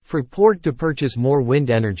Fraport to purchase more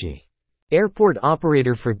wind energy. Airport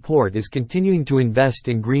operator Fraport is continuing to invest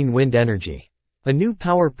in green wind energy. A new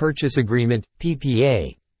power purchase agreement,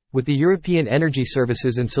 PPA, with the European energy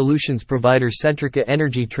services and solutions provider Centrica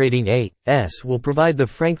Energy Trading A.S. will provide the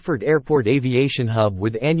Frankfurt Airport aviation hub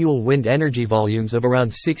with annual wind energy volumes of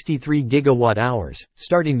around 63 gigawatt-hours,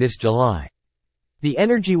 starting this July. The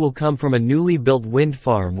energy will come from a newly built wind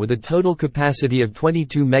farm with a total capacity of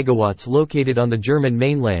 22 megawatts located on the German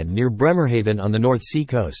mainland near Bremerhaven on the North Sea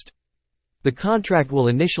coast. The contract will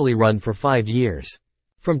initially run for 5 years.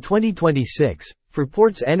 From 2026,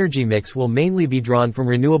 Fraport's energy mix will mainly be drawn from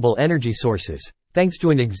renewable energy sources, thanks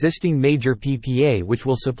to an existing major PPA which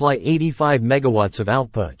will supply 85 megawatts of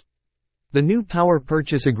output. The new power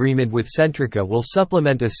purchase agreement with Centrica will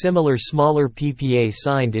supplement a similar smaller PPA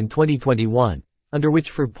signed in 2021, under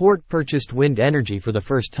which Fraport purchased wind energy for the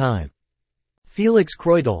first time. Felix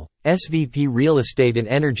Kreutel, SVP Real Estate and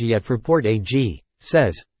Energy at Fraport AG,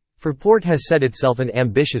 says, Fraport has set itself an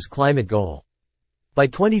ambitious climate goal. By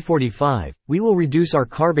 2045, we will reduce our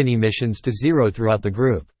carbon emissions to zero throughout the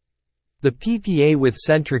group. The PPA with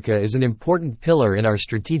Centrica is an important pillar in our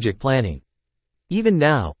strategic planning. Even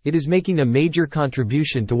now, it is making a major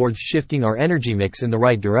contribution towards shifting our energy mix in the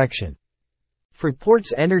right direction.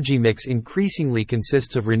 Fraport's energy mix increasingly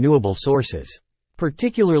consists of renewable sources.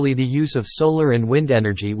 Particularly the use of solar and wind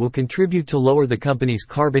energy will contribute to lower the company's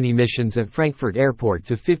carbon emissions at Frankfurt Airport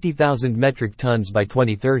to 50,000 metric tons by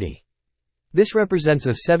 2030. This represents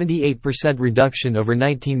a 78% reduction over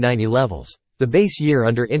 1990 levels, the base year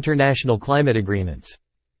under international climate agreements.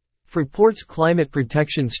 Fraport's climate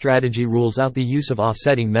protection strategy rules out the use of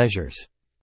offsetting measures.